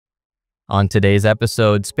On today's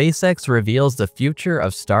episode, SpaceX reveals the future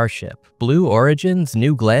of Starship, Blue Origin's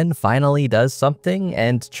New Glenn finally does something,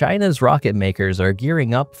 and China's rocket makers are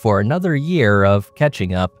gearing up for another year of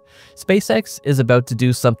catching up. SpaceX is about to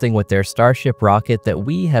do something with their Starship rocket that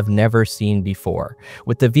we have never seen before.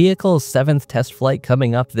 With the vehicle's 7th test flight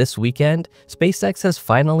coming up this weekend, SpaceX has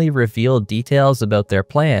finally revealed details about their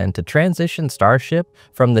plan to transition Starship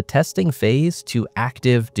from the testing phase to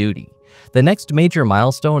active duty. The next major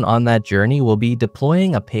milestone on that journey will be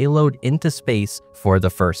deploying a payload into space for the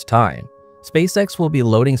first time. SpaceX will be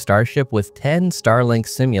loading Starship with 10 Starlink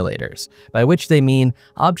simulators, by which they mean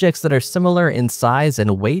objects that are similar in size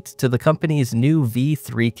and weight to the company's new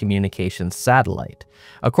V3 communications satellite.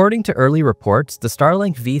 According to early reports, the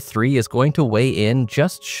Starlink V3 is going to weigh in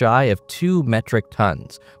just shy of 2 metric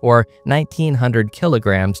tons, or 1,900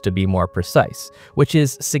 kilograms to be more precise, which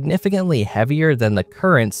is significantly heavier than the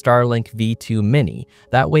current Starlink V2 Mini.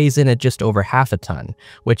 That weighs in at just over half a ton,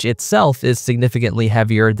 which itself is significantly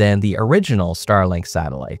heavier than the original Starlink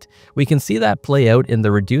satellite. We can see that play out in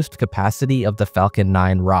the reduced capacity of the Falcon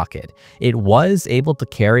 9 rocket. It was able to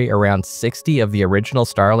carry around 60 of the original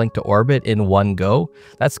Starlink to orbit in one go.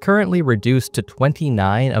 That's currently reduced to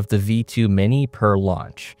 29 of the V2 Mini per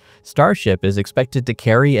launch. Starship is expected to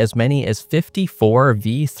carry as many as 54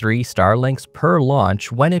 V3 Starlinks per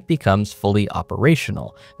launch when it becomes fully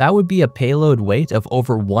operational. That would be a payload weight of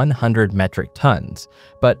over 100 metric tons.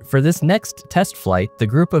 But for this next test flight, the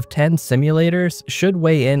group of 10 simulators should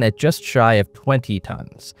weigh in at just shy of 20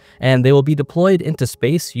 tons, and they will be deployed into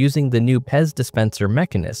space using the new Pez dispenser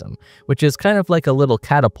mechanism, which is kind of like a little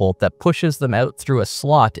catapult that pushes them out through a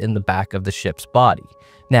slot in the back of the ship's body.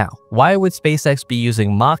 Now, why would SpaceX be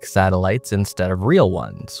using mock satellites instead of real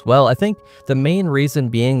ones? Well, I think the main reason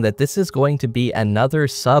being that this is going to be another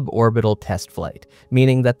suborbital test flight,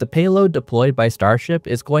 meaning that the payload deployed by Starship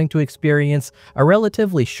is going to experience a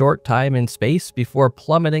relatively short time in space before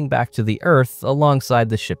plummeting back to the Earth alongside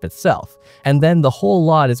the ship itself. And then the whole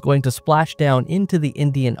lot is going to splash down into the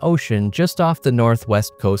Indian Ocean just off the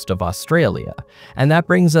northwest coast of Australia. And that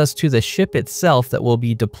brings us to the ship itself that will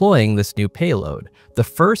be deploying this new payload, the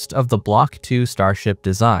first of the Block 2 Starship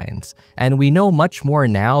designs, and we know much more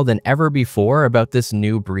now than ever before about this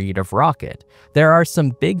new breed of rocket. There are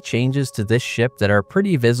some big changes to this ship that are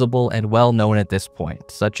pretty visible and well known at this point,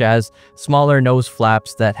 such as smaller nose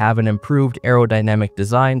flaps that have an improved aerodynamic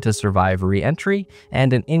design to survive re-entry,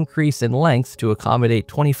 and an increase in length to accommodate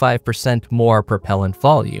 25% more propellant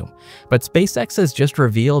volume. But SpaceX has just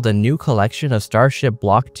revealed a new collection of Starship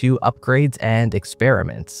Block 2 upgrades and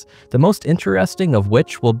experiments, the most interesting of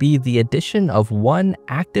which will be the addition of one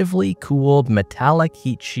actively cooled metallic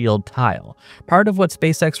heat shield tile, part of what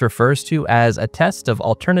SpaceX refers to as a test of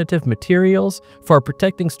alternative materials for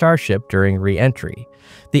protecting Starship during re-entry.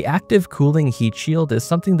 The active cooling heat shield is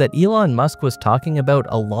something that Elon Musk was talking about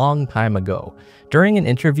a long time ago. During an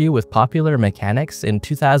interview with Popular Mechanics in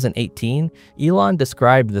 2018, Elon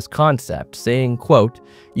described this concept, saying, quote,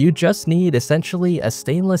 "You just need essentially a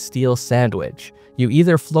stainless steel sandwich. You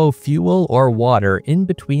either flow fuel or water in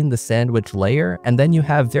between the sandwich layer, and then you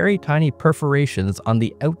have very tiny perforations on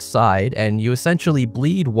the outside, and you essentially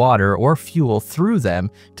bleed water or fuel through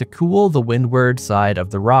them to cool the windward side of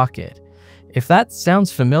the rocket." If that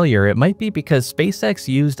sounds familiar, it might be because SpaceX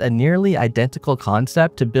used a nearly identical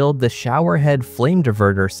concept to build the showerhead flame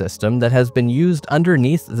diverter system that has been used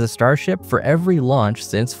underneath the Starship for every launch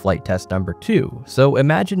since flight test number 2. So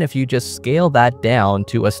imagine if you just scale that down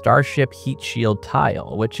to a Starship heat shield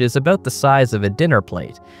tile, which is about the size of a dinner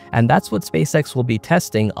plate, and that's what SpaceX will be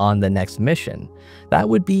testing on the next mission. That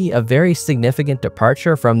would be a very significant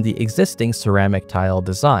departure from the existing ceramic tile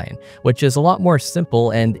design, which is a lot more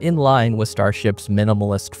simple and in line with Starship's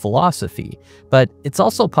minimalist philosophy. But it's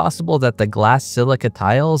also possible that the glass silica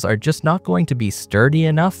tiles are just not going to be sturdy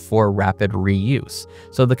enough for rapid reuse.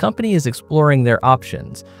 So the company is exploring their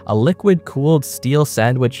options. A liquid-cooled steel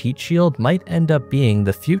sandwich heat shield might end up being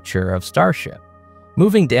the future of Starship.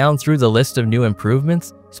 Moving down through the list of new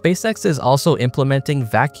improvements, SpaceX is also implementing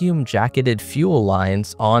vacuum-jacketed fuel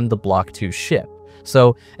lines on the Block 2 ship.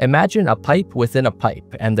 So imagine a pipe within a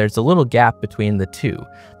pipe, and there's a little gap between the two.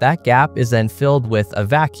 That gap is then filled with a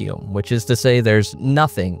vacuum, which is to say there's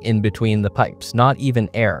nothing in between the pipes, not even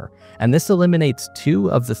air. And this eliminates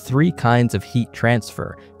 2 of the 3 kinds of heat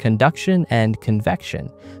transfer, conduction and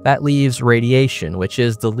convection. That leaves radiation, which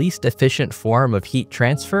is the least efficient form of heat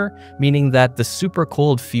transfer, meaning that the super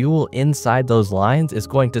cold fuel inside those lines is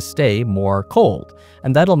going to stay more cold,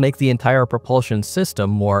 and that'll make the entire propulsion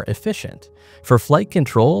system more efficient. For flight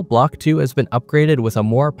control, Block 2 has been upgraded with a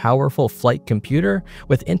more powerful flight computer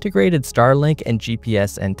with integrated Starlink and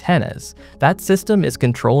GPS antennas. That system is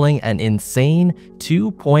controlling an insane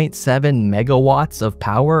 2.7 megawatts of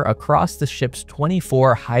power across the ship's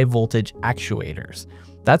 24 high-voltage actuators.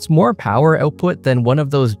 That's more power output than one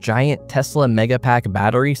of those giant Tesla Megapack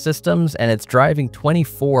battery systems, and it's driving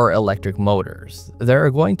 24 electric motors. There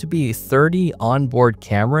are going to be 30 onboard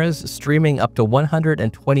cameras streaming up to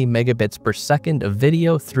 120 megabits per second of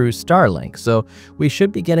video through Starlink, so we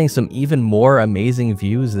should be getting some even more amazing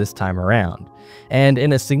views this time around. And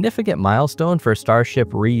in a significant milestone for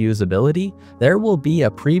Starship reusability, there will be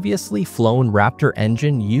a previously flown Raptor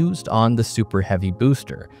engine used on the Super Heavy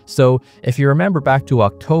booster. So if you remember back to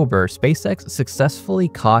October, SpaceX successfully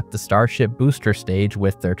caught the Starship booster stage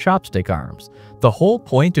with their chopstick arms. The whole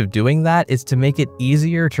point of doing that is to make it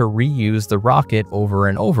easier to reuse the rocket over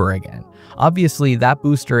and over again. Obviously, that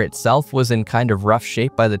booster itself was in kind of rough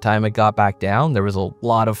shape by the time it got back down. There was a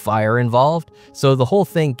lot of fire involved, so the whole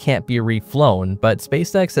thing can't be reflown, but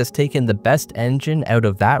SpaceX has taken the best engine out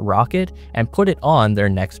of that rocket and put it on their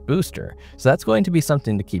next booster. So that's going to be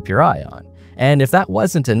something to keep your eye on. And if that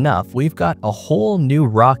wasn't enough, we've got a whole new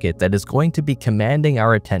rocket that is going to be commanding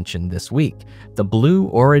our attention this week, the Blue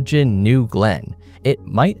Origin New Glenn. It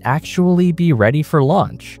might actually be ready for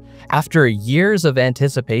launch. After years of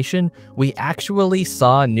anticipation, we actually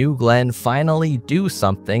saw New Glenn finally do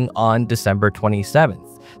something on December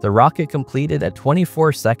 27th. The rocket completed a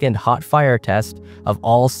 24-second hot fire test of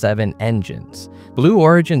all 7 engines. Blue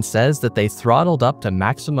Origin says that they throttled up to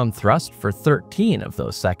maximum thrust for 13 of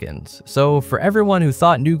those seconds. So for everyone who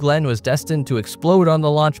thought New Glenn was destined to explode on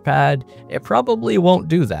the launch pad, it probably won't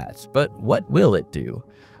do that. But what will it do?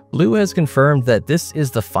 Blue has confirmed that this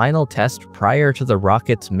is the final test prior to the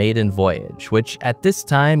rocket's maiden voyage, which at this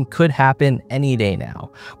time could happen any day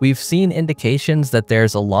now. We've seen indications that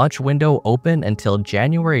there's a launch window open until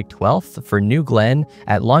January 12th for New Glenn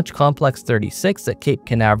at Launch Complex 36 at Cape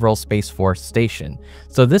Canaveral Space Force Station.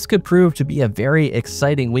 So this could prove to be a very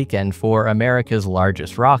exciting weekend for America's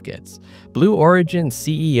largest rockets. Blue Origin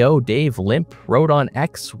CEO Dave Limp wrote on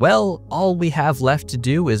X, "Well, all we have left to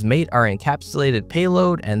do is mate our encapsulated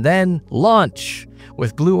payload and then launch,"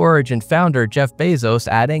 with Blue Origin founder Jeff Bezos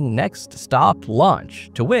adding, "Next stop, launch,"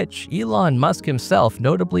 to which Elon Musk himself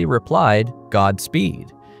notably replied,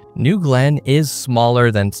 "Godspeed." New Glenn is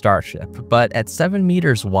smaller than Starship, but at 7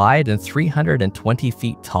 meters wide and 320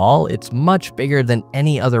 feet tall, it's much bigger than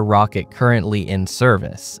any other rocket currently in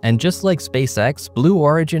service. And just like SpaceX, Blue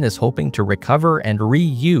Origin is hoping to recover and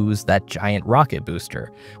reuse that giant rocket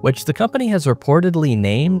booster, which the company has reportedly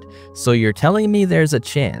named So You're Telling Me There's a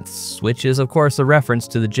Chance, which is of course a reference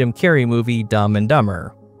to the Jim Carrey movie Dumb and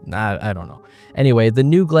Dumber. I don't know. Anyway, the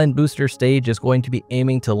New Glenn booster stage is going to be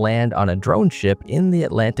aiming to land on a drone ship in the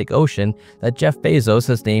Atlantic Ocean that Jeff Bezos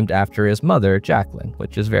has named after his mother, Jacqueline,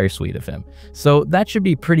 which is very sweet of him. So that should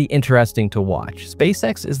be pretty interesting to watch.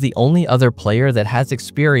 SpaceX is the only other player that has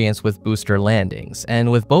experience with booster landings, and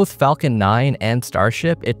with both Falcon 9 and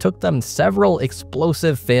Starship, it took them several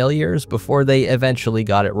explosive failures before they eventually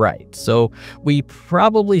got it right. So we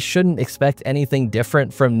probably shouldn't expect anything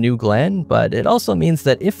different from New Glenn, but it also means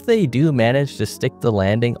that if they do manage to stick the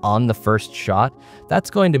landing on the first shot,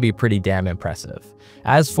 that's going to be pretty damn impressive.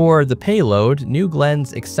 As for the payload, New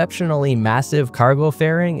Glenn's exceptionally massive cargo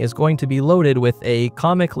fairing is going to be loaded with a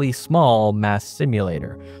comically small mass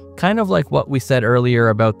simulator. Kind of like what we said earlier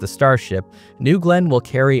about the Starship, New Glenn will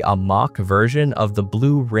carry a mock version of the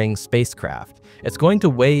Blue Ring spacecraft. It's going to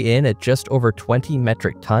weigh in at just over 20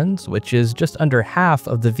 metric tons, which is just under half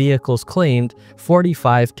of the vehicle's claimed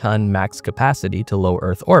 45-ton max capacity to low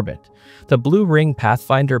Earth orbit. The Blue Ring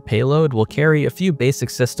Pathfinder payload will carry a few basic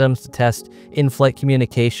systems to test in-flight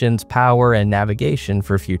communications, power, and navigation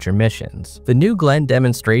for future missions. The New Glenn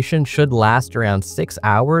demonstration should last around 6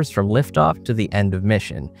 hours from liftoff to the end of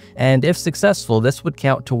mission, and if successful, this would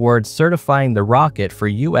count towards certifying the rocket for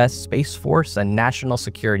US Space Force and national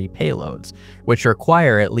security payloads, which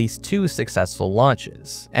require at least 2 successful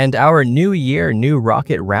launches. And our New Year, New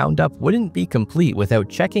Rocket Roundup wouldn't be complete without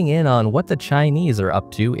checking in on what the Chinese are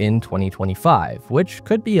up to in 2025, which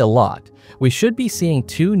could be a lot. We should be seeing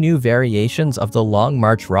 2 new variations of the Long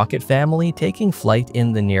March rocket family taking flight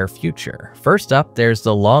in the near future. First up, there's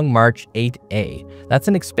the Long March 8A. That's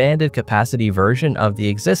an expanded capacity version of the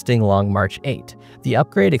existing Long March 8. The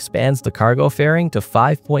upgrade expands the cargo fairing to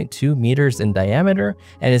 5.2 meters in diameter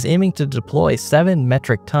and is aiming to deploy 7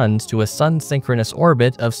 metric tons to a sun-synchronous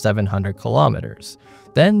orbit of 700 kilometers.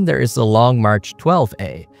 Then there is the Long March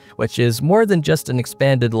 12A, which is more than just an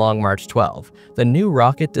expanded Long March 12. The new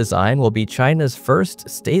rocket design will be China's first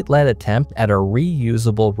state-led attempt at a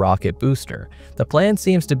reusable rocket booster. The plan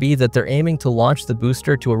seems to be that they're aiming to launch the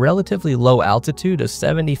booster to a relatively low altitude of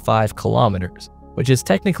 75 kilometers, which is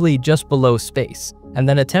technically just below space, and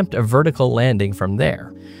then attempt a vertical landing from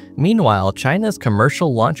there. Meanwhile, China's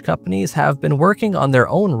commercial launch companies have been working on their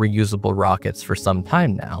own reusable rockets for some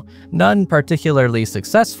time now. None particularly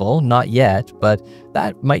successful, not yet, but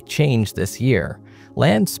that might change this year.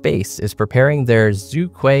 Land Space is preparing their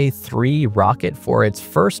Zhuque 3 rocket for its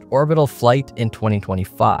first orbital flight in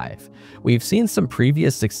 2025. We've seen some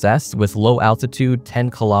previous success with low-altitude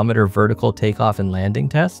 10-kilometer vertical takeoff and landing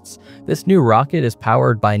tests. This new rocket is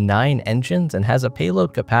powered by 9 engines and has a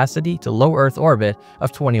payload capacity to low Earth orbit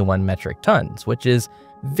of 21 metric tons, which is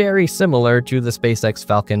very similar to the SpaceX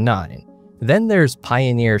Falcon 9. Then there's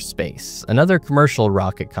Pioneer Space, another commercial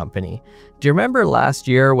rocket company. Do you remember last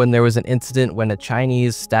year when there was an incident when a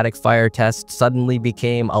Chinese static fire test suddenly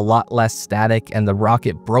became a lot less static and the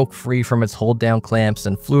rocket broke free from its hold-down clamps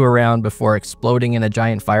and flew around before exploding in a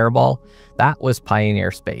giant fireball? That was Pioneer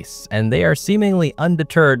Space, and they are seemingly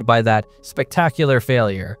undeterred by that spectacular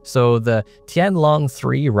failure, so the Tianlong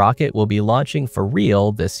 3 rocket will be launching for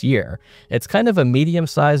real this year. It's kind of a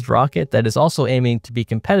medium-sized rocket that is also aiming to be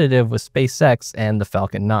competitive with SpaceX and the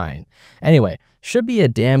Falcon 9. Anyway, should be a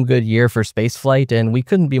damn good year for spaceflight, and we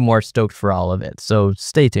couldn't be more stoked for all of it, so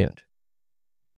stay tuned.